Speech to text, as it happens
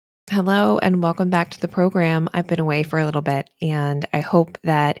Hello and welcome back to the program. I've been away for a little bit and I hope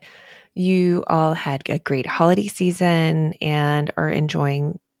that you all had a great holiday season and are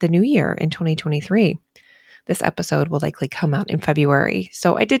enjoying the new year in 2023. This episode will likely come out in February.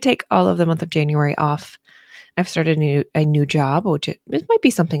 So I did take all of the month of January off. I've started a new job, which it might be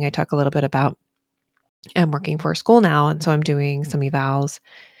something I talk a little bit about. I'm working for a school now, and so I'm doing some evals.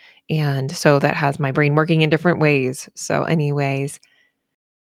 And so that has my brain working in different ways. So, anyways,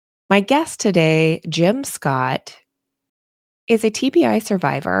 my guest today, Jim Scott, is a TBI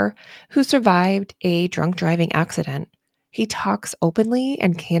survivor who survived a drunk driving accident. He talks openly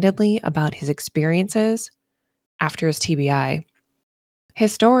and candidly about his experiences after his TBI.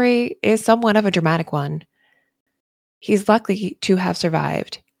 His story is somewhat of a dramatic one. He's lucky to have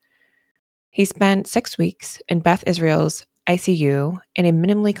survived. He spent 6 weeks in Beth Israel's ICU in a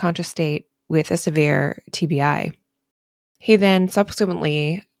minimally conscious state with a severe TBI. He then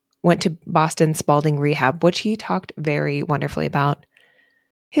subsequently went to Boston Spalding Rehab, which he talked very wonderfully about.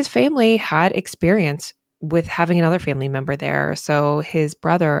 His family had experience with having another family member there. So his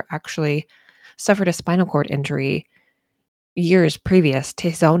brother actually suffered a spinal cord injury years previous to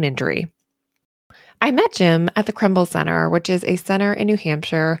his own injury. I met Jim at the Kremble Center, which is a center in New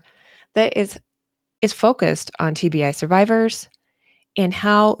Hampshire that is focused on TBI survivors and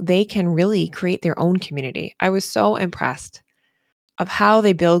how they can really create their own community. I was so impressed of how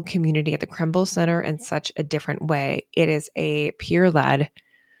they build community at the Kremble Center in such a different way. It is a peer-led,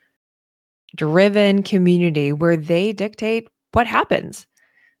 driven community where they dictate what happens.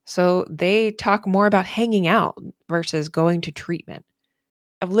 So they talk more about hanging out versus going to treatment,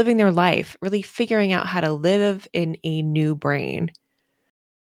 of living their life, really figuring out how to live in a new brain.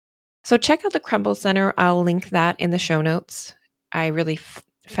 So check out the Kremble Center. I'll link that in the show notes. I really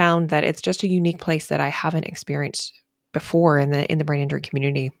found that it's just a unique place that I haven't experienced before in the brain injury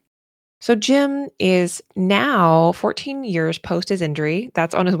community. So Jim is now 14 years post his injury.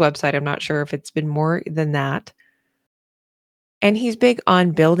 That's on his website. I'm not sure if it's been more than that. And he's big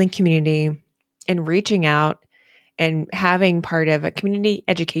on building community and reaching out and having part of a community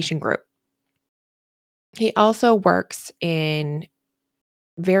education group. He also works in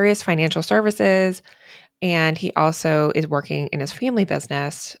various financial services, and he also is working in his family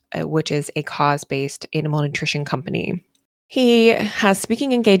business, which is a cause-based animal nutrition company. He has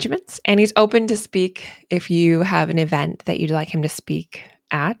speaking engagements and he's open to speak if you have an event that you'd like him to speak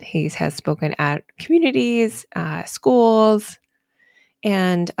at. He has spoken at communities, schools,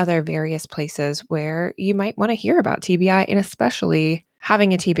 and other various places where you might want to hear about TBI, and especially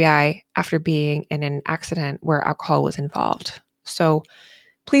having a TBI after being in an accident where alcohol was involved. So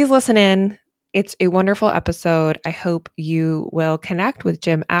please listen in. It's a wonderful episode. I hope you will connect with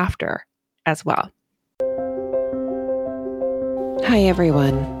Jim after as well. Hi,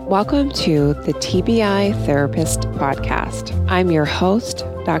 everyone. Welcome to the TBI Therapist Podcast. I'm your host,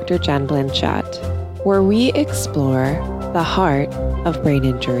 Dr. Jen Blanchette, where we explore the heart of brain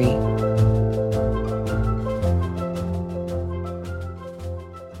injury.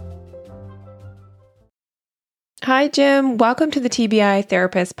 Hi, Jim. Welcome to the TBI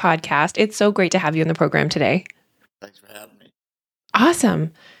Therapist Podcast. It's so great to have you on the program today. Thanks for having me.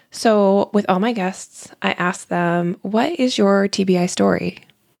 Awesome. So with all my guests, I ask them, what is your TBI story?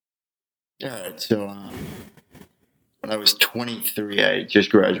 All right. So when I was 23, I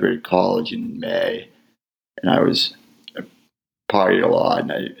just graduated college in May, and I partied a lot,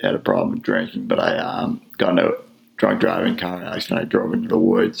 and I had a problem with drinking. But I got in a drunk driving car accident. I drove into the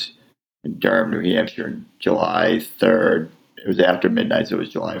woods in Durham, New Hampshire, on July 3rd. It was after midnight, so it was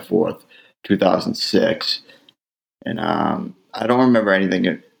July 4th, 2006. And I don't remember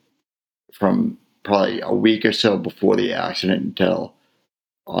anything from probably a week or so before the accident until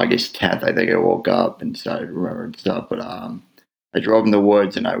August 10th. I think I woke up and started remembering stuff. But I drove in the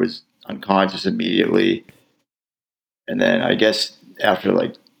woods and I was unconscious immediately. And then I guess after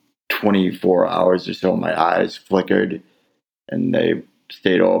like 24 hours or so, my eyes flickered and they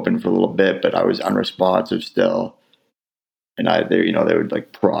stayed open for a little bit, but I was unresponsive still. And they would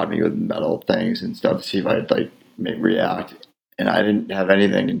like prod me with metal things and stuff to see if I'd like react. And I didn't have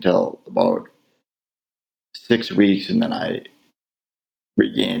anything until about 6 weeks, and then I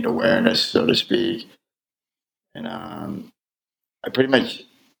regained awareness, so to speak. And I pretty much,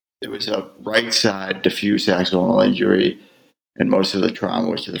 it was a right side diffuse axonal injury, and most of the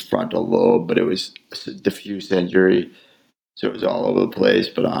trauma was to the frontal lobe, but it was a diffuse injury, so it was all over the place.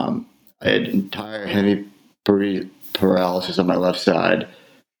 But I had entire paralysis on my left side,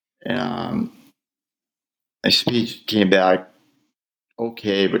 and my speech came back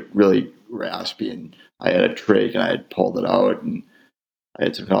okay, but really raspy, and I had a trach and I had pulled it out, and I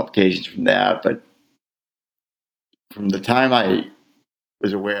had some complications from that, but from the time I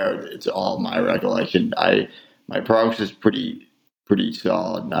was aware, it's all my recollection. My progress was pretty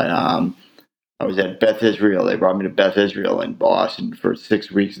solid. I was at Beth Israel. They brought me to Beth Israel in Boston for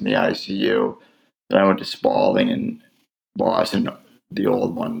 6 weeks in the ICU. Then I went to Spalding in Boston, the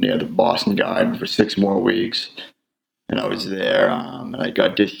old one near the Boston Garden, for 6 more weeks. And I was there, and I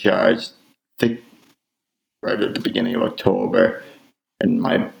got discharged, I think, right at the beginning of October. And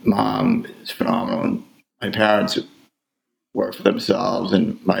my mom is phenomenal. And my parents work for themselves,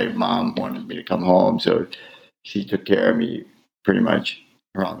 and my mom wanted me to come home, so she took care of me pretty much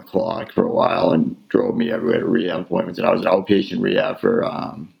around the clock for a while and drove me everywhere to rehab appointments. And I was in outpatient rehab for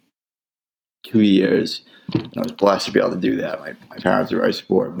 2 years. And I was blessed to be able to do that. My parents were very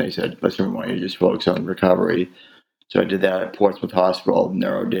supportive, and they said, listen, we want you to just focus on recovery. So I did that at Portsmouth Hospital,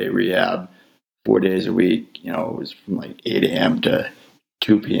 neuro day rehab, 4 days a week. It was from like 8 a.m. to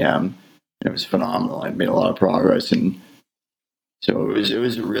 2 p.m. And it was phenomenal. I made a lot of progress. And so it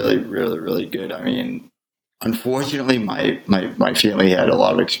was really, really, really good. I mean, unfortunately, my family had a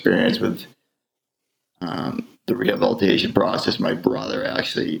lot of experience with the rehabilitation process. My brother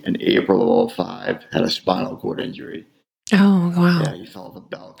actually, in April of 2005, had a spinal cord injury. Oh, wow. Yeah, he fell off a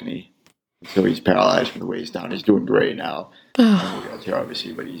balcony. So he's paralyzed from the waist down. He's doing great now. Oh. In a wheelchair,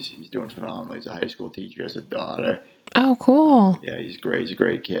 obviously, but he's doing phenomenal. He's a high school teacher, has a daughter. Oh, cool. Yeah, he's great. He's a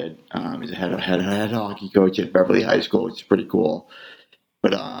great kid. He's a head hockey coach at Beverly High School, which is pretty cool.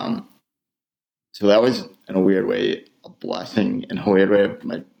 But so that was, in a weird way, a blessing. In a weird way,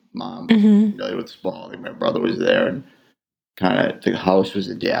 my mom really was Spalding. My brother was there, and kind of the house was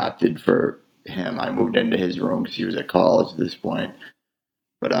adapted for him. I moved into his room because he was at college at this point.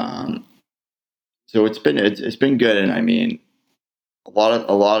 But so it's been good, and I mean, a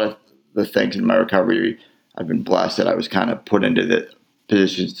lot of the things in my recovery, I've been blessed that I was kind of put into the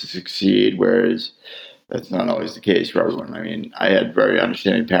positions to succeed, whereas that's not always the case for everyone. I mean, I had very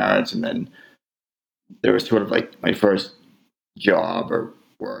understanding parents, and then there was sort of like my first job or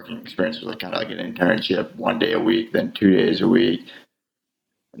working experience was like kind of like an internship, 1 day a week, then 2 days a week,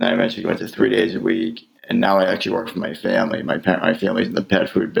 and then I eventually went to 3 days a week. And now I actually work for my family. My family's in the pet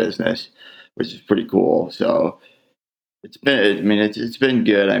food business, which is pretty cool. So it's been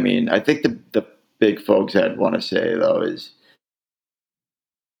good. I mean, I think the big folks I'd want to say though is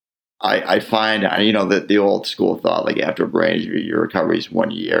I find that the old school thought, like after a brain injury, your recovery is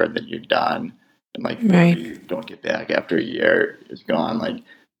 1 year and then you're done, and like Right. you don't get back after a year is gone. Like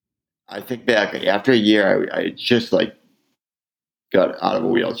I think back, like, after a year, I just like got out of a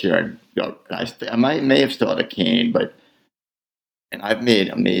wheelchair and I may have still had a cane, and I've made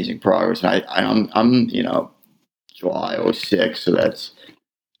amazing progress. And I'm July '06, so that's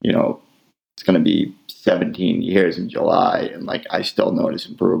it's going to be 17 years in July, and like I still notice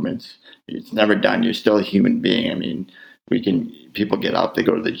improvements. It's never done. You're still a human being. I mean, people get up, they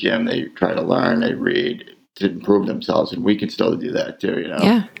go to the gym, they try to learn, they read to improve themselves, and we can still do that too.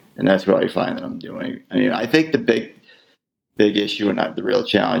 Yeah. And that's what I find that I'm doing. I mean, I think the big issue and the real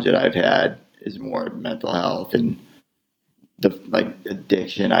challenge that I've had is more mental health and the like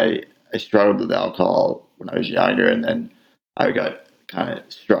addiction. I struggled with alcohol when I was younger, and then I got kind of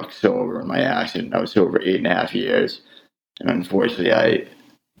struck sober in my accident. I was sober 8.5 years, and unfortunately, I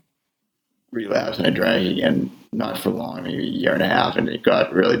relapsed and I drank again. Not for long, maybe a year and a half, and it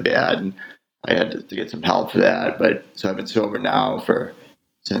got really bad, and I had to get some help for that. But so I've been sober now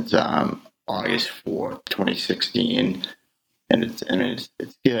since August 4th, 2016. And it's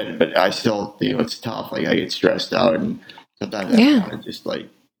good, but I still it's tough. Like I get stressed out, and sometimes I want to just like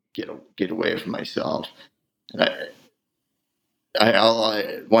get away from myself. And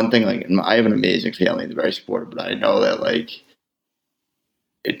one thing, like, I have an amazing family and they're very supportive, but I know that like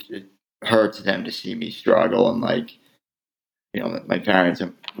it hurts them to see me struggle, and like my parents,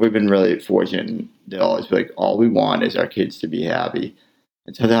 we've been really fortunate, and they always be like, all we want is our kids to be happy.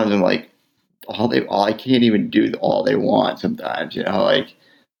 And sometimes I'm like, I can't even do all they want sometimes, like,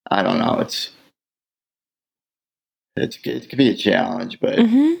 I don't know. It can be a challenge, but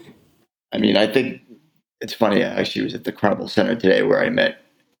I mean, I think it's funny. I actually was at the Carnival Center today where I met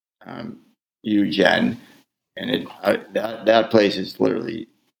you, Jen, and that place is literally,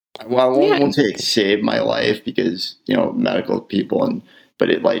 well, I won't say it saved my life because, medical people, but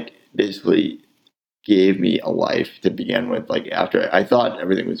it like basically gave me a life to begin with. Like after I thought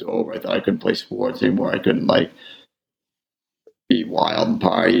everything was over, I thought I couldn't play sports anymore. I couldn't like be wild and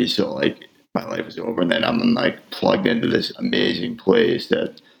party. So like my life was over, and then I'm like plugged into this amazing place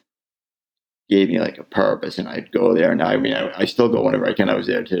that gave me like a purpose, and I'd go there. And I mean, I still go whenever I can. I was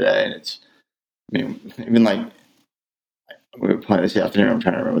there today, and I mean, even like we were playing this afternoon. I'm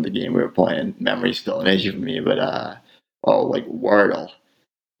trying to remember the game we were playing. Memory's still an issue for me, but like Wordle,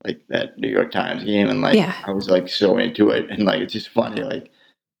 like that New York Times game, and like Yeah. I was like so into it, and like it's just funny, like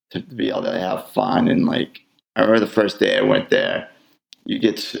to be able to have fun, and like I remember the first day I went there, you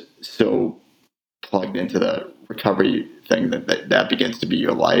get so plugged into the recovery thing that begins to be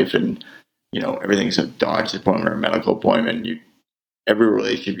your life, and everything's a doctor's appointment or a medical appointment. Every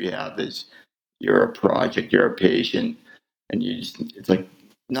relationship you have is you're a project, you're a patient, and it's like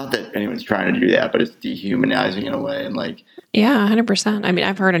not that anyone's trying to do that, but it's dehumanizing in a way, and like Yeah, 100%. I mean,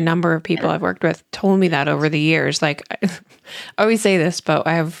 I've heard a number of people I've worked with told me that over the years. Like, I always say this, but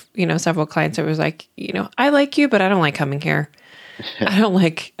I have, several clients that was like, I like you, but I don't like coming here. I don't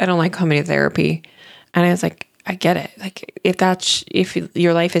like coming to therapy. And I was like, I get it. Like, if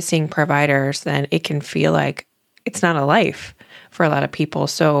your life is seeing providers, then it can feel like it's not a life for a lot of people.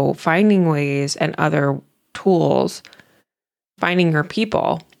 So finding ways and other tools, finding your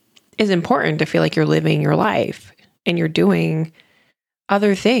people is important to feel like you're living your life and you're doing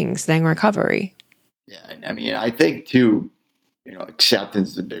other things than recovery. yeah, I mean, I think too,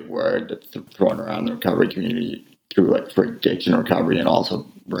 acceptance is a big word that's thrown around in the recovery community through like for addiction recovery and also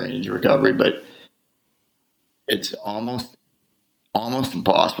brain injury recovery, but it's almost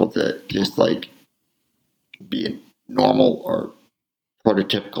impossible to just like be a normal or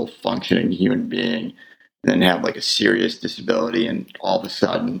prototypical functioning human being and then have like a serious disability and all of a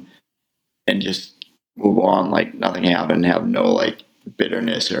sudden and just move on like nothing happened, have no like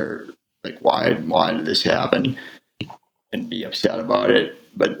bitterness or like why did this happen and be upset about it.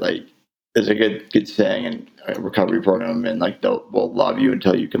 But like there's a good saying in a recovery program, and like we'll love you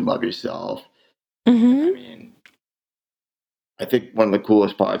until you can love yourself. And I Mm-hmm. mean, I think one of the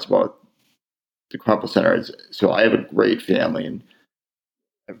coolest parts about the Crumple Center is so I have a great family and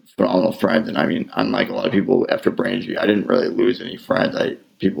phenomenal friends. And I mean, unlike a lot of people after brain injury, I didn't really lose any friends.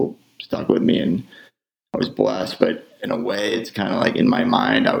 People stuck with me, and I was blessed. But in a way, it's kind of like in my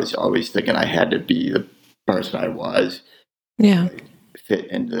mind, I was always thinking I had to be the person I was to Yeah. like fit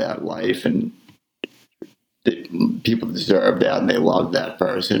into that life, and people deserve that, and they love that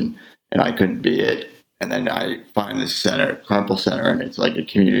person, and I couldn't be it. And then I find this center, Crumple Center, and it's like a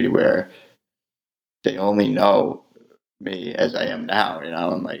community where they only know me as I am now,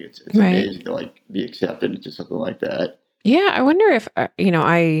 and like it's Right. amazing to like be accepted into something like that. Yeah. I wonder if, I know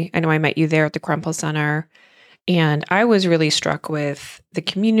I met you there at the Crumple Center, and I was really struck with the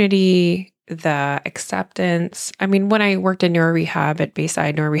community, the acceptance. I mean, when I worked in neuro rehab at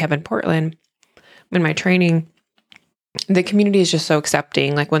Bayside Neuro Rehab in Portland, in my training, the community is just so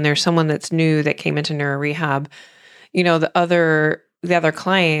accepting. Like when there's someone that's new that came into neuro rehab, the other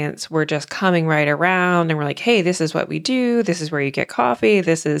clients were just coming right around and were like, "Hey, this is what we do. This is where you get coffee.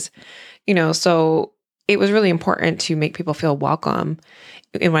 This is, so it was really important to make people feel welcome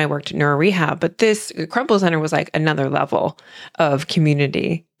and when I worked in neuro rehab. But this Crumple Center was like another level of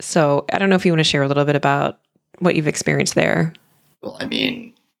community. So I don't know if you want to share a little bit about what you've experienced there. Well, I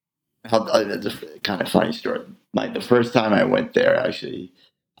mean, that's a kind of funny story. The first time I went there, actually,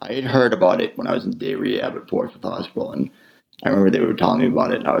 I had heard about it when I was in day rehab at Portsmouth Hospital, and I remember they were telling me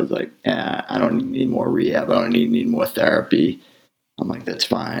about it, and I was like, I don't need more rehab. I don't need more therapy. I'm like, that's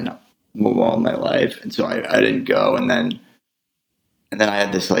fine. I'll move on with my life. And so I didn't go. And then I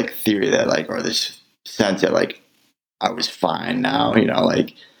had this like theory that like, or this sense that like I was fine now,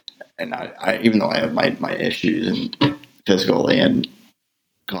 like, and I even though I have my issues and physical and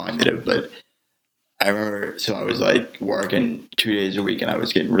cognitive, but I remember, so I was like working 2 days a week and I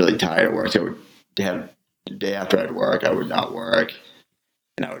was getting really tired at work. So I would have the day after I'd work, I would not work.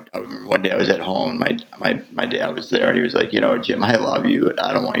 And I remember one day I was at home, my dad was there and he was like, Jim, I love you. And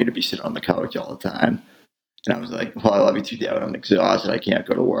I don't want you to be sitting on the couch all the time. And I was like, well, I love you too, Dad, but I'm exhausted. I can't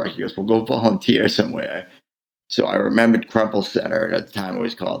go to work. He goes, well, go volunteer somewhere. So I remembered Crumple Center, and at the time it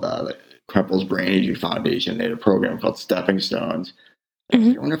was called the Crumple's Brain Injury Foundation. They had a program called Stepping Stones. I was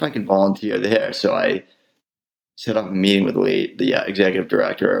like, I Hmm. wonder if I can volunteer there. So I set up a meeting with the executive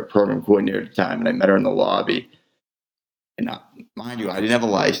director, or program coordinator at the time, and I met her in the lobby. And mind you, I didn't have a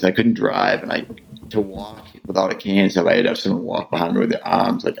license. I couldn't drive, and to walk without a cane, so I had to have someone walk behind me with their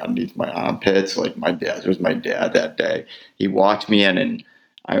arms like underneath my armpits. Like it was my dad that day. He walked me in, and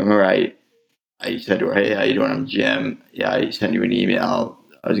I remember I said to her, "Hey, how you doing? I'm Jim. Yeah, I sent you an email.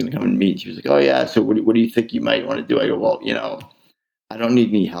 I was going to come and meet." She was like, "Oh yeah. So what do you think you might want to do?" I go, "Well, I don't need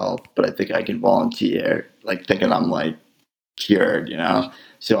any help, but I think I can volunteer." Like thinking I'm like cured.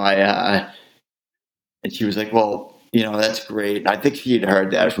 So and she was like, "Well, that's great." And I think she had heard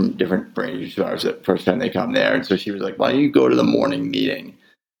that from different brain injury survivors the first time they come there, and so she was like, "Why don't you go to the morning meeting?"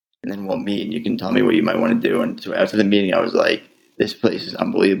 and then we'll meet and you can tell me what you might want to do. And so after the meeting, I was like, this place is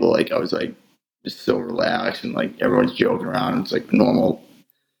unbelievable. Like I was like, just so relaxed and like everyone's joking around. It's like normal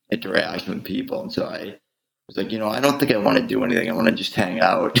interaction with people. And so I was like, I don't think I want to do anything. I want to just hang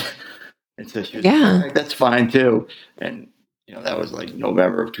out. And so she was like, all Yeah. right, that's fine too. And, that was like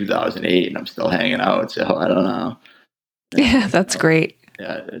November of 2008 and I'm still hanging out. So I don't know. Yeah, that's great.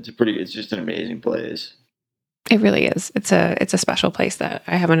 Yeah, it's just an amazing place. It really is. It's a special place that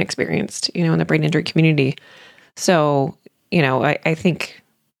I haven't experienced, in the brain injury community. So, I think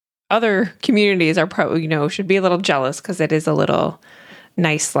other communities are probably, should be a little jealous because it is a little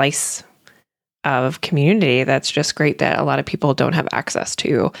nice slice of community that's just great that a lot of people don't have access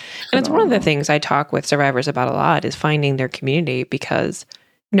to. And it's one of the things I talk with survivors about a lot is finding their community because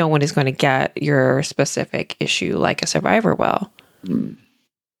no one is going to get your specific issue like a survivor will.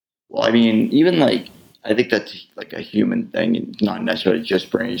 Well, I mean, even like, I think that's like a human thing and not necessarily just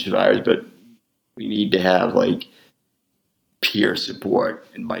brain survivors, but we need to have like peer support.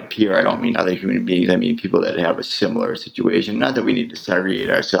 And by peer, I don't mean other human beings. I mean people that have a similar situation. Not that we need to segregate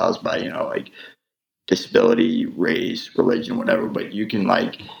ourselves by, like disability, race, religion, whatever, but you can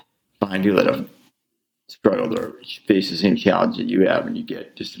like find people that have struggled or face the same challenge that you have and you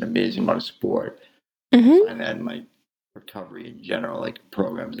get just an amazing amount of support. Mm-hmm. And then like recovery in general, like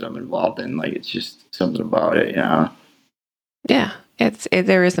programs that I'm involved in, like it's just something about it, Yeah,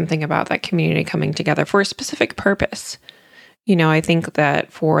 there is something about that community coming together for a specific purpose. I think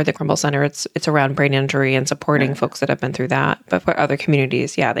that for the Crumble Center, it's around brain injury and supporting folks that have been through that. But for other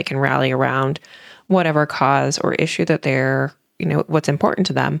communities, yeah, they can rally around whatever cause or issue that they're, what's important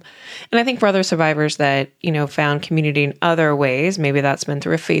to them. And I think for other survivors that, found community in other ways, maybe that's been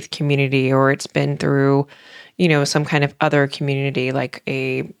through a faith community or it's been through, some kind of other community like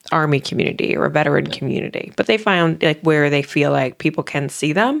a army community or a veteran community. But they found like where they feel like people can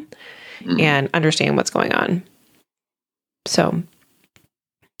see them and understand what's going on. So,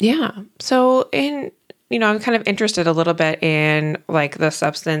 yeah. So I'm kind of interested a little bit in like the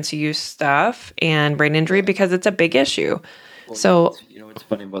substance use stuff and brain injury because it's a big issue. Well, so, what's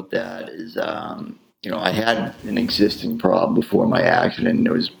funny about that is, I had an existing problem before my accident and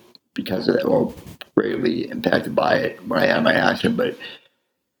it was because of that, or greatly impacted by it when I had my accident, but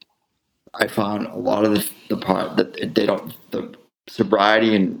I found a lot of the part that the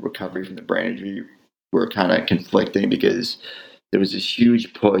sobriety and recovery from the brain injury were kind of conflicting because there was this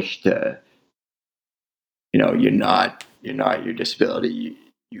huge push to, you're not your disability.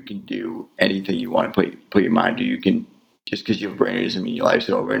 You can do anything you want to put your mind to. You can, just because you have brain injury doesn't mean your life's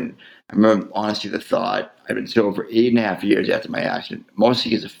over. And I remember honestly the thought, I've been sober for 8.5 years after my accident,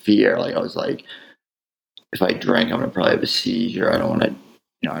 mostly because of fear. Like I was like, if I drink, I'm gonna probably have a seizure. I don't want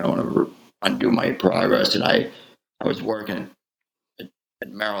to, I don't want to undo my progress. And I was working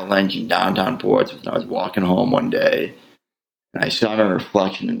at Merrill Lynch in downtown Portsmouth, and I was walking home one day, and I saw my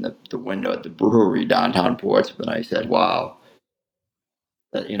reflection in the window at the brewery downtown Portsmouth, and I said, "Wow,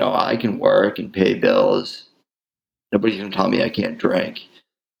 that I can work and pay bills. Nobody's gonna tell me I can't drink,"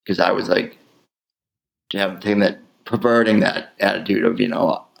 because I was like, taking that, perverting that attitude of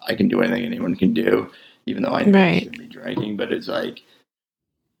I can do anything anyone can do, even though I shouldn't be drinking. But it's like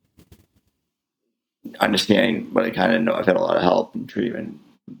understanding what I kind of know. I've had a lot of help and treatment,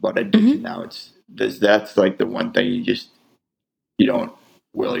 but addiction now that's like the one thing you don't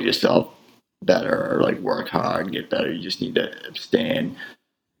will yourself better or like work hard and get better. You just need to abstain.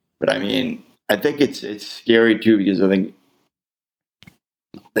 But I mean, I think it's scary too because I think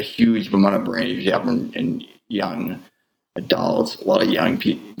the huge amount of brain injury happen in young adults. A lot of young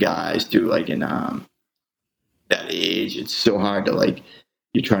guys do, like in that age. It's so hard to like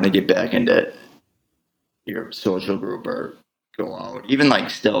you're trying to get back into your social group or go out. Even like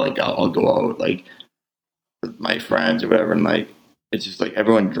still like I'll go out like with my friends or whatever, and like it's just like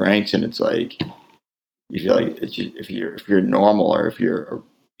everyone drinks, and it's like you feel like it's just, if you're normal or if you're a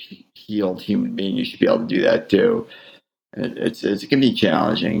healed human being, you should be able to do that too. And it can be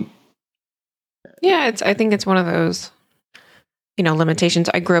challenging. Yeah, I think it's one of those limitations.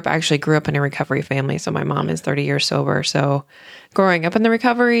 I grew up in a recovery family, so my mom is 30 years sober. So growing up in the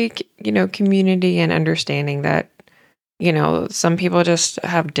recovery community and understanding that some people just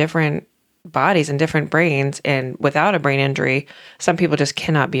have different bodies and different brains, and without a brain injury, some people just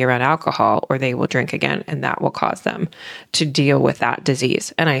cannot be around alcohol or they will drink again, and that will cause them to deal with that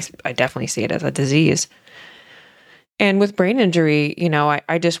disease. And I definitely see it as a disease. And with brain injury,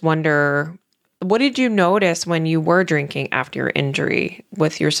 I just wonder, what did you notice when you were drinking after your injury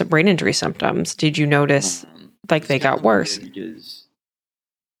with your brain injury symptoms? Did you notice like they got worse? Because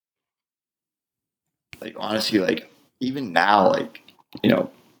like honestly, like even now, like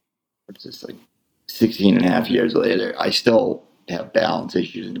it's just like 16 and a half years later, I still have balance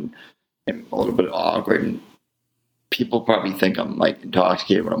issues and am a little bit awkward. And people probably think I'm like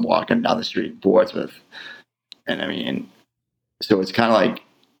intoxicated when I'm walking down the street in Portsmouth. And I mean, so it's kind of like,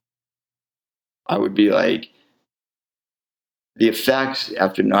 I would be like, the effects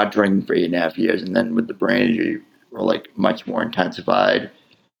after not drinking for 8.5 years and then with the brain injury were like much more intensified.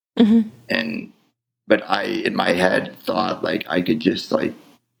 Mm-hmm. And, but I, in my head, thought like I could just like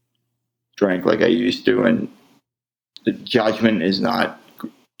drink like I used to. And the judgment is not,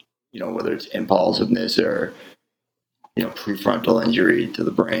 whether it's impulsiveness or, prefrontal injury to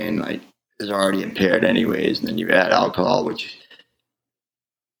the brain, like is already impaired anyways. And then you add alcohol, which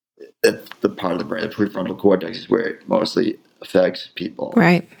that's the part of the brain, the prefrontal cortex is where it mostly affects people.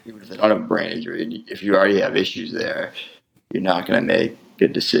 Right. Even if they don't have a brain injury, and if you already have issues there, you're not going to make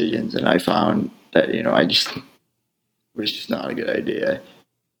good decisions. And I found that, it was just not a good idea.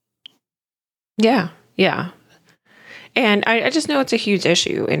 Yeah. Yeah. And I just know it's a huge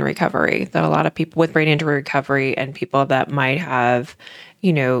issue in recovery that a lot of people with brain injury recovery and people that might have,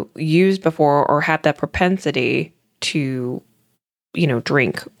 used before or have that propensity to,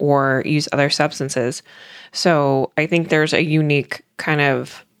 drink or use other substances. So I think there's a unique kind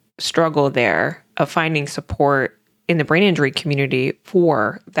of struggle there of finding support in the brain injury community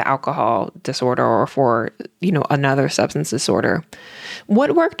for the alcohol disorder or for, another substance disorder.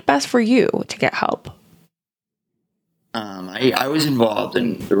 What worked best for you to get help? I was involved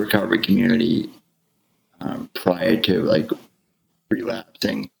in the recovery community prior to like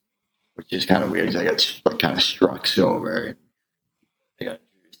relapsing, which is kind of weird because I got like kind of struck sober. I got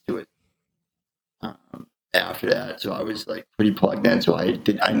introduced to it after that, so I was like pretty plugged in. So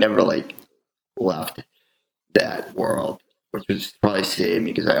I never like left that world, which was probably saved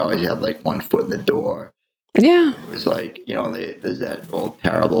me because I always had like one foot in the door. Yeah, it was like there's that old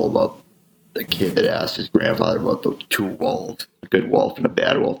parable about the kid that asked his grandfather about the two wolves, a good wolf and a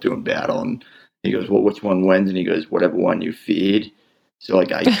bad wolf doing battle, and he goes, "Well, which one wins?" And he goes, "Whatever one you feed." So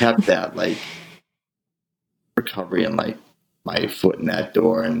like I kept that like recovery and like my foot in that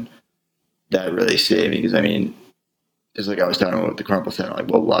door, and that really saved me because I mean, just like I was talking about with the Crumple Center, like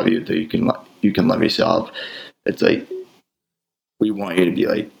we'll love you until you can love yourself. It's like we want you to be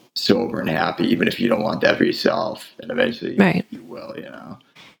like sober and happy, even if you don't want that for yourself, and eventually right. you will,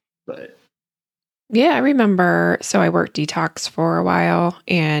 But yeah, I remember. So I worked detox for a while,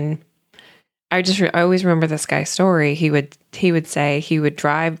 and I always remember this guy's story. He would say he would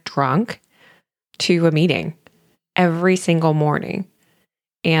drive drunk to a meeting every single morning.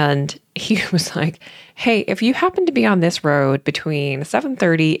 And he was like, "Hey, if you happen to be on this road between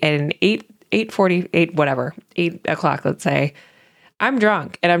 7:30 and 8:48, whatever, 8 o'clock, let's say, I'm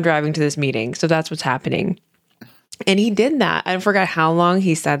drunk and I'm driving to this meeting. So that's what's happening." And he did that. I forgot how long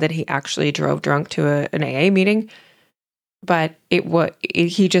he said that he actually drove drunk to an AA meeting, but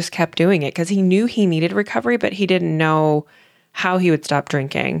he just kept doing it because he knew he needed recovery, but he didn't know how he would stop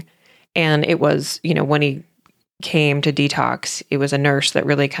drinking. And it was, when he came to detox, it was a nurse that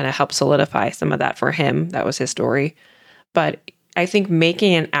really kind of helped solidify some of that for him. That was his story. But I think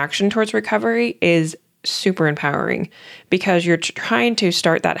making an action towards recovery is super empowering because you're trying to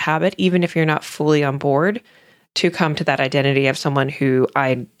start that habit, even if you're not fully on board, to come to that identity of someone who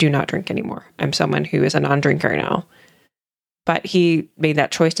I do not drink anymore. I'm someone who is a non-drinker now. But he made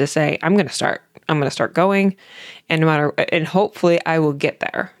that choice to say, I'm going to start going, and hopefully I will get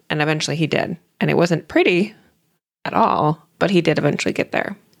there. And eventually he did. And it wasn't pretty at all, but he did eventually get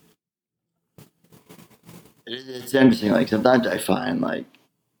there. It's interesting. Like sometimes I find like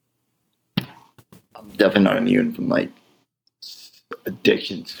I'm definitely not immune from like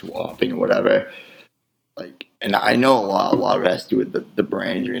addiction swapping or whatever. Like, and I know a lot of it has to do with the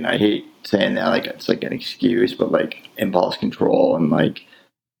brain injury, and I hate saying that like it's like an excuse, but like impulse control and like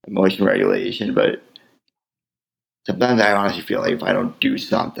emotion regulation. But sometimes I honestly feel like if I don't do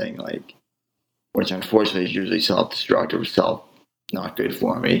something, like, which unfortunately is usually self-destructive, not good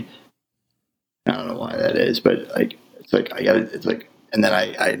for me. I don't know why that is, but like it's like it's like, and then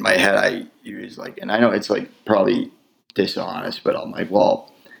I in my head I use like, and I know it's like probably dishonest, but I'm like,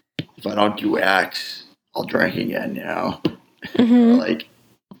 well, if I don't do X, I'll drink again, Mm-hmm. Like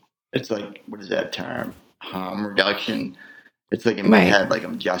it's like, what is that term? Harm reduction. It's like in my Right. head, like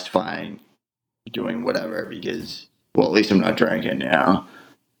I'm justifying doing whatever because, well, at least I'm not drinking,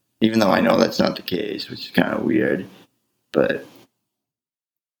 even though I know that's not the case, which is kind of weird, but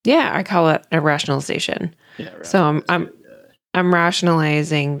Yeah, I call it a rationalization. yeah, right. So I'm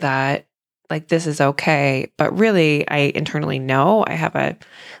rationalizing that like this is okay, but really I internally know I have an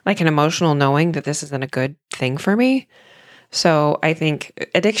emotional knowing that this isn't a good thing for me. So I think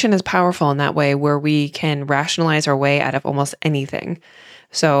addiction is powerful in that way where we can rationalize our way out of almost anything.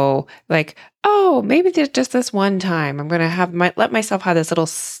 So like, oh, maybe there's just this one time I'm going to let myself have this little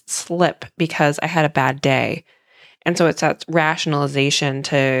slip because I had a bad day. And so it's that rationalization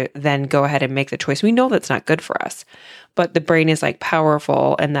to then go ahead and make the choice. We know that's not good for us, but the brain is like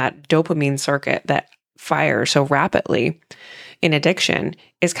powerful, and that dopamine circuit that fires so rapidly in addiction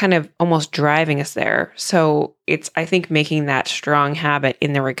is kind of almost driving us there. So it's, I think, making that strong habit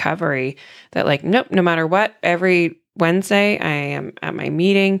in the recovery that like, nope, no matter what, every Wednesday I am at my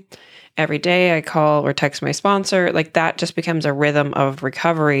meeting. Every day I call or text my sponsor. Like that just becomes a rhythm of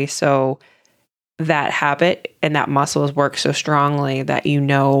recovery. So that habit and that muscles work so strongly that you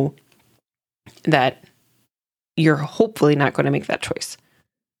know that you're hopefully not going to make that choice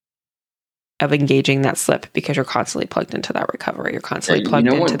of engaging that slip because you're constantly plugged into that recovery. You're constantly plugged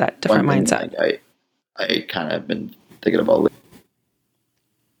into that different mindset. I kind of been thinking about.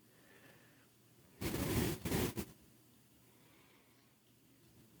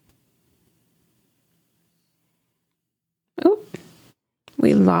 Oh,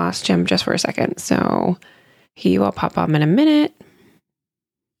 we lost Jim just for a second. So he will pop up in a minute.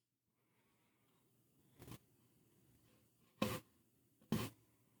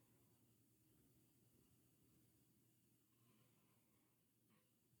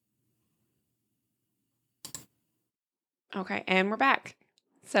 Okay, and we're back.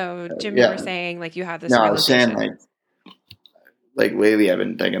 So Jim, you were saying like you have this. No, I was saying like lately I've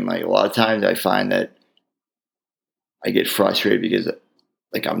been thinking like a lot of times I find that I get frustrated because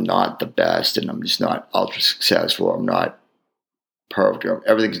like I'm not the best and I'm just not ultra successful. I'm not perfect.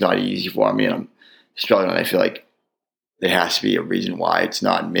 Everything's not easy for me and I'm struggling. I feel like there has to be a reason why it's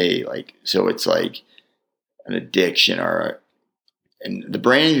not me. Like, so it's like an addiction and the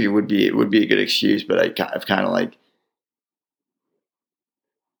brain injury would be a good excuse, but I've kind of like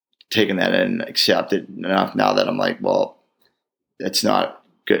taken that in and accepted enough now that I'm like, well, that's not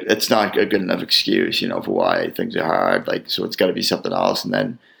good. It's not a good enough excuse, for why things are hard. Like, so it's got to be something else. And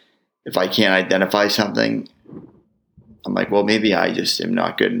then if I can't identify something, I'm like, well, maybe I just am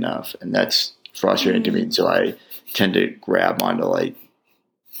not good enough. And that's frustrating to me. And so I tend to grab onto like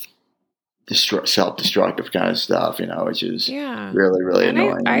self-destructive kind of stuff, which is really, really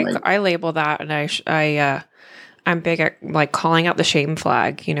annoying. I label that, and I'm big at like calling out the shame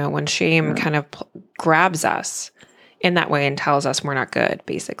flag, when shame kind of grabs us in that way and tells us we're not good,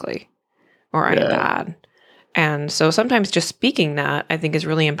 basically, or I'm bad. And so sometimes just speaking that, I think, is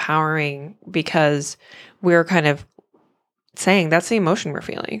really empowering because we're kind of saying that's the emotion we're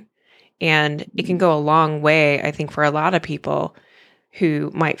feeling. And it can go a long way, I think, for a lot of people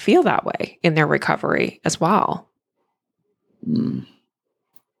who might feel that way in their recovery as well.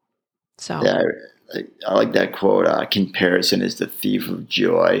 So yeah, I like that quote. Comparison is the thief of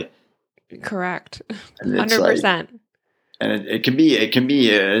joy. Correct. 100%. And it can be.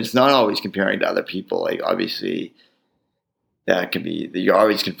 It's not always comparing to other people. Like obviously, that can be. You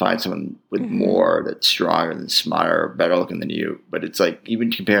always can find someone with more that's stronger and smarter, or better looking than you. But it's like even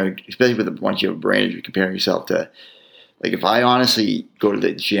comparing, especially once you have a brain injury, comparing yourself to. Like if I honestly go to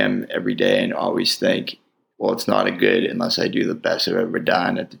the gym every day and always think, well, it's not a good unless I do the best I've ever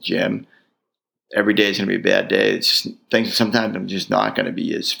done at the gym. Every day is going to be a bad day. It's just things. Sometimes I'm just not going to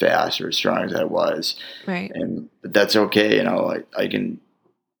be as fast or as strong as I was. Right. But that's okay. I can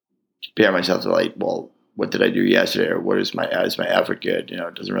compare myself to like, well, what did I do yesterday, or what is my effort good?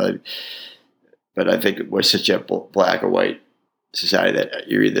 It doesn't really. But I think we're such a black or white society that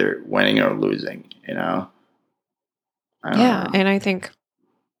you're either winning or losing. I don't know. And I think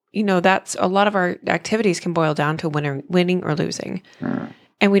that's a lot of our activities can boil down to winning or losing.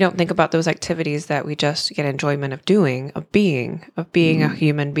 And we don't think about those activities that we just get enjoyment of doing, of being a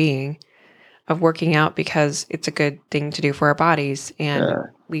human being, of working out because it's a good thing to do for our bodies and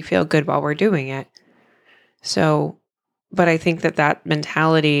we feel good while we're doing it. So, but I think that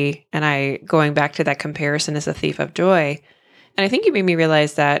mentality and going back to that comparison is a thief of joy. And I think you made me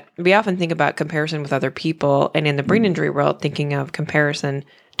realize that we often think about comparison with other people and in the brain injury world, thinking of comparison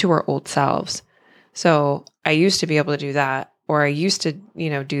to our old selves. So I used to be able to do that. Or I used to,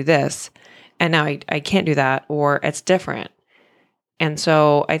 do this, and now I can't do that, or it's different. And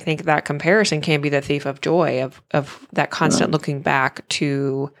so I think that comparison can be the thief of joy of that constant looking back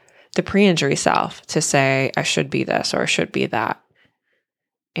to the pre-injury self to say, I should be this or I should be that.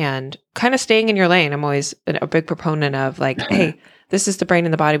 And kind of staying in your lane. I'm always a big proponent of like, hey, this is the brain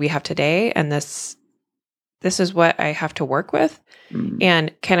and the body we have today, and this is what I have to work with.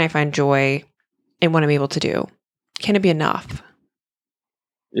 And can I find joy in what I'm able to do? Can it be enough?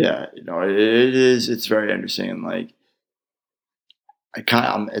 Yeah, it is. It's very interesting. And like,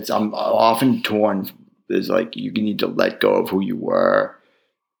 I'm often torn. There's like you need to let go of who you were,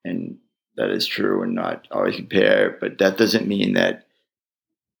 and that is true, and not always compare. But that doesn't mean that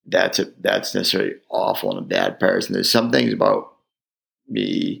that's necessarily awful and a bad person. There's some things about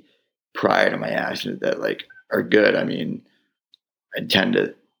me prior to my accident that like are good. I mean, I tend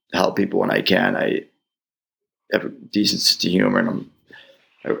to help people when I can. I have a decent sense of humor, and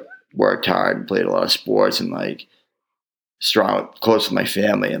I worked hard and played a lot of sports, and like strong, close with my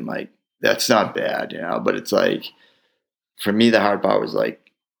family, and like that's not bad, you know. But it's like for me, the hard part was like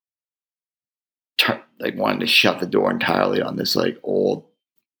like wanting to shut the door entirely on this like old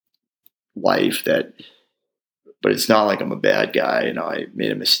life that. But it's not like I'm a bad guy, you know. I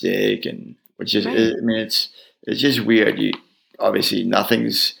made a mistake, and which is, Right. I mean, it's just weird. You obviously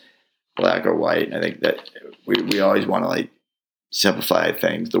nothing's black or white. And I think that we always want to like simplify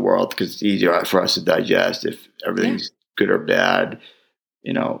things, the world, because it's easier for us to digest if Yeah. everything's good or bad,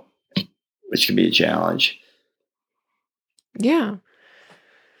 you know, which can be a challenge. Yeah.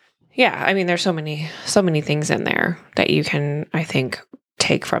 Yeah. I mean, there's so many things in there that you can, I think,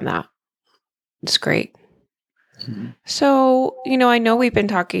 take from that. It's great. Mhm. So, I know we've been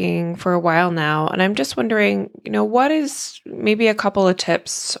talking for a while now, and I'm just wondering, what is maybe a couple of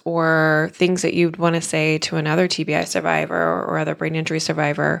tips or things that you'd want to say to another TBI survivor or other brain injury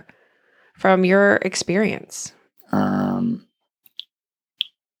survivor from your experience? Um,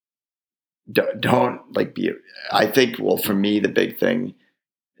 don't like be. I think. Well, for me, the big thing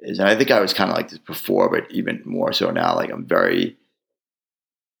is, and I think I was kind of like this before, but even more so now. Like I'm very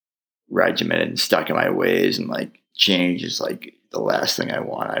regimented and stuck in my ways, and like change is like the last thing I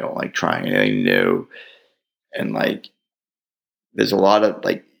want. I don't like trying anything new, and like there's a lot of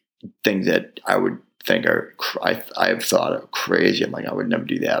like things that I would think are I've thought are crazy. I'm like I would never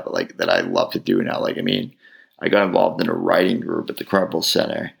do that, but like that I love to do now. Like I mean, I got involved in a writing group at the Crumple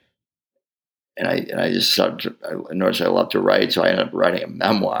Center, and I just started. I noticed I love to write, so I ended up writing a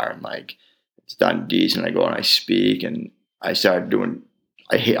memoir, and like it's done decent. I go and I speak, and I started doing.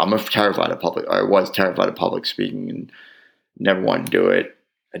 I'm terrified of public. I was terrified of public speaking, and never wanted to do it.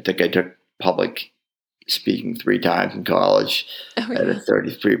 I think I took public speaking 3 times in college Oh, at a yeah.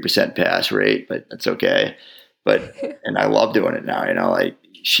 33% pass rate, but that's okay. But and I love doing it now. You know, like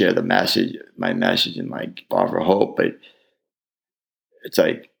share the message, my message, and like offer hope. But it's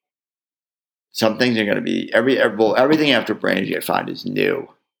like some things are going to be well, everything after brain injury I find is new.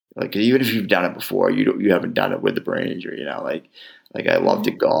 Like even if you've done it before, you haven't done it with the brain injury. You know, like I love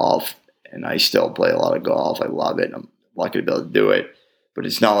to Mhm. golf, and I still play a lot of golf. I love it. And I'm lucky to be able to do it, but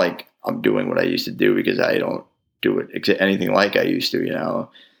it's not like I'm doing what I used to do because I don't do it anything like I used to. You know,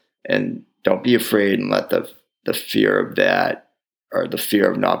 and don't be afraid and let the fear of that or the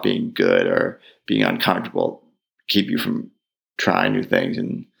fear of not being good or being uncomfortable keep you from trying new things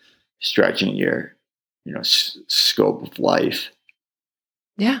and stretching your scope of life.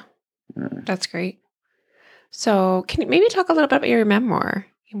 Yeah, uh, that's great. So, can you maybe talk a little bit about your memoir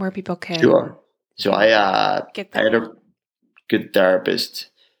and where people sure. So can get I had that? a good therapist,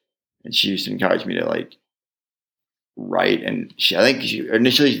 and she used to encourage me to like write, and I think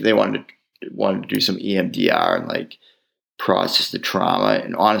initially they wanted to do some EMDR and like process the trauma.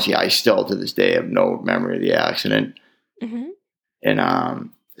 And honestly, I still to this day have no memory of the accident. Hmm. And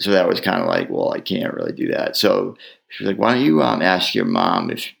so that was kind of like, well, I can't really do that. So she was like, why don't you ask your mom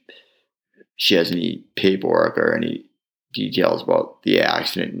if she has any paperwork or any details about the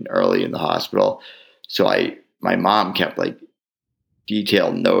accident early in the hospital. So my mom kept like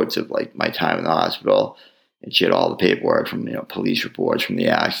detailed notes of like my time in the hospital, and she had all the paperwork from police reports from the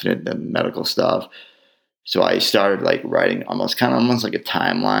accident and medical stuff. So I started like writing almost like a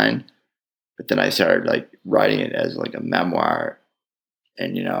timeline, but then I started like writing it as like a memoir,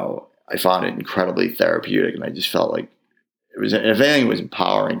 and I found it incredibly therapeutic, and I just felt like it was, if anything, it was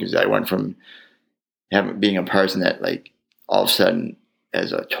empowering because I went from having being a person that like all of a sudden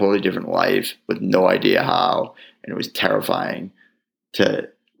has a totally different life with no idea how, and it was terrifying to,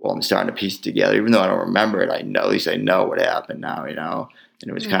 well, I'm starting to piece it together, even though I don't remember it. I know, at least I know what happened now, and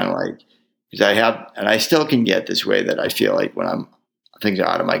it was kind of Right. like, because I have, and I still can get this way that I feel like when things are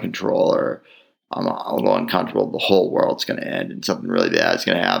out of my control or I'm a little uncomfortable, the whole world's going to end and something really bad's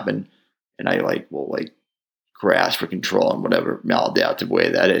going to happen. And I like, will like grasp for control in whatever maladaptive way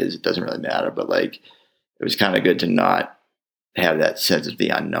that is. It doesn't really matter, but like, it was kind of good to not have that sense of the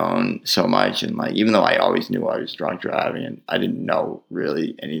unknown so much. And like, even though I always knew I was drunk driving, and I didn't know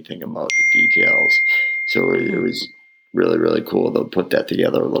really anything about the details, so it Hmm. was really really cool to put that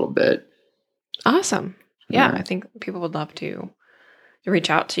together a little bit. Awesome. Yeah, Uh, I think people would love to reach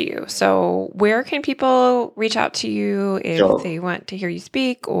out to you. So where can people reach out to you if So they want to hear you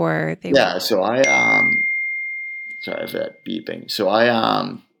speak or they yeah, want? so sorry for that beeping. So I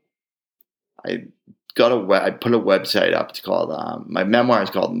I put a website up. It's called my memoir is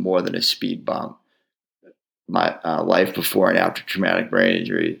called More Than a Speed Bump: My Life Before and After Traumatic Brain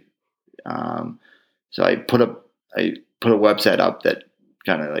Injury. Um, so I put a website up that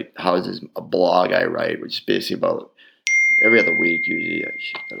kind of like houses a blog I write, which is basically about every other week. Usually, I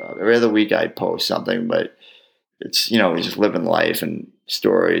shoot that up. Every other week I post something, but it's just living life and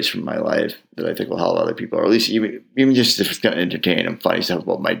stories from my life that I think will help other people, or at least even just if it's going to entertain them, funny stuff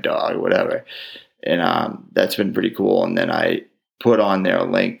about my dog or whatever. And that's been pretty cool. And then I put on there a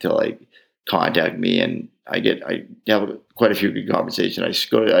link to like contact me, and I have quite a few good conversations.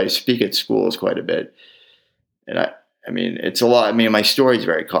 I speak at schools quite a bit, and I mean it's a lot. I mean my story is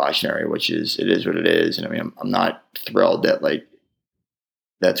very cautionary, it is what it is, and I mean I'm not thrilled that like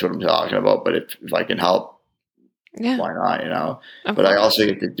that's what I'm talking about. But if I can help, Yeah, why not? of But I course. also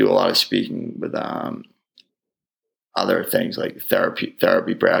get to do a lot of speaking with other things like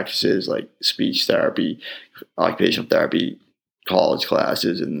therapy practices, like speech therapy, occupational therapy, college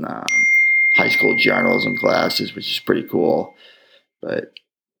classes, and high school journalism classes, which is pretty cool. But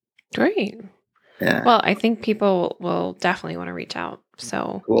Great. yeah, Well, I think people will definitely want to reach out.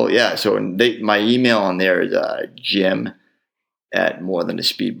 So, cool. Yeah. So my email on there is Jim at and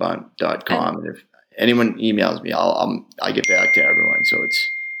morethanaspeedbump.com. And if anyone emails me, I get back to everyone. So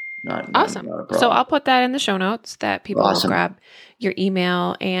it's awesome. not a So problem. I'll put that in the show notes that people will Awesome. grab your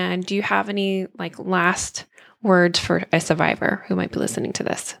email. And do you have any like last words for a survivor who might be listening to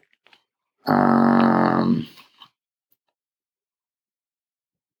this? Um,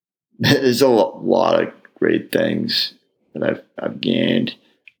 there's a lot of great things that I've gained.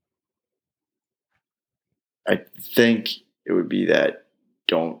 I think it would be that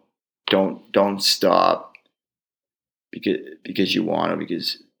don't don't stop because you want to,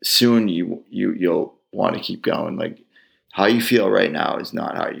 because soon you'll want to keep going. Like how you feel right now is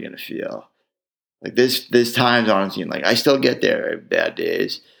not how you're gonna feel. Like there's times honestly, and like I still get there. I have bad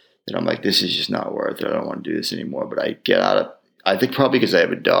days that I'm like, this is just not worth it. I don't want to do this anymore. But I get out of. I think probably because I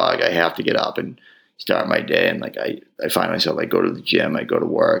have a dog, I have to get up and start my day. And like I find myself, I go to the gym, I go to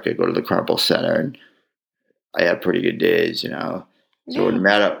work, I go to the Crumple Center, and I have pretty good days. So no Yeah.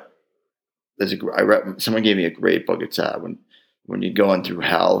 matter, someone gave me a great book. It's when you're going through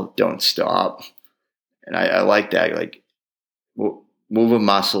hell, don't stop. And I like that. Like move a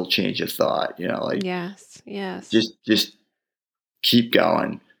muscle, change a thought. Like Yes. Yes. just keep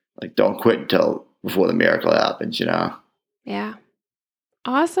going. Like don't quit until before the miracle happens. Yeah.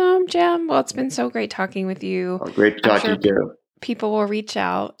 Awesome, Jim. Well, it's been so great talking with you. Well, great to I'm talk to sure you too. people will reach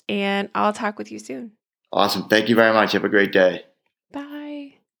out and I'll talk with you soon. Awesome. Thank you very much. Have a great day.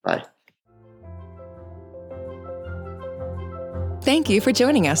 Bye. Bye. Thank you for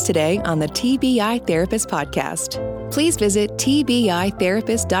joining us today on the TBI Therapist Podcast. Please visit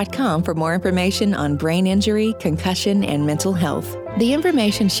tbitherapist.com for more information on brain injury, concussion, and mental health. The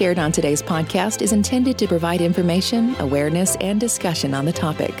information shared on today's podcast is intended to provide information, awareness, and discussion on the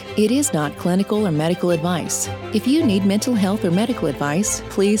topic. It is not clinical or medical advice. If you need mental health or medical advice,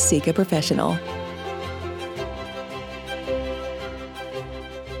 please seek a professional.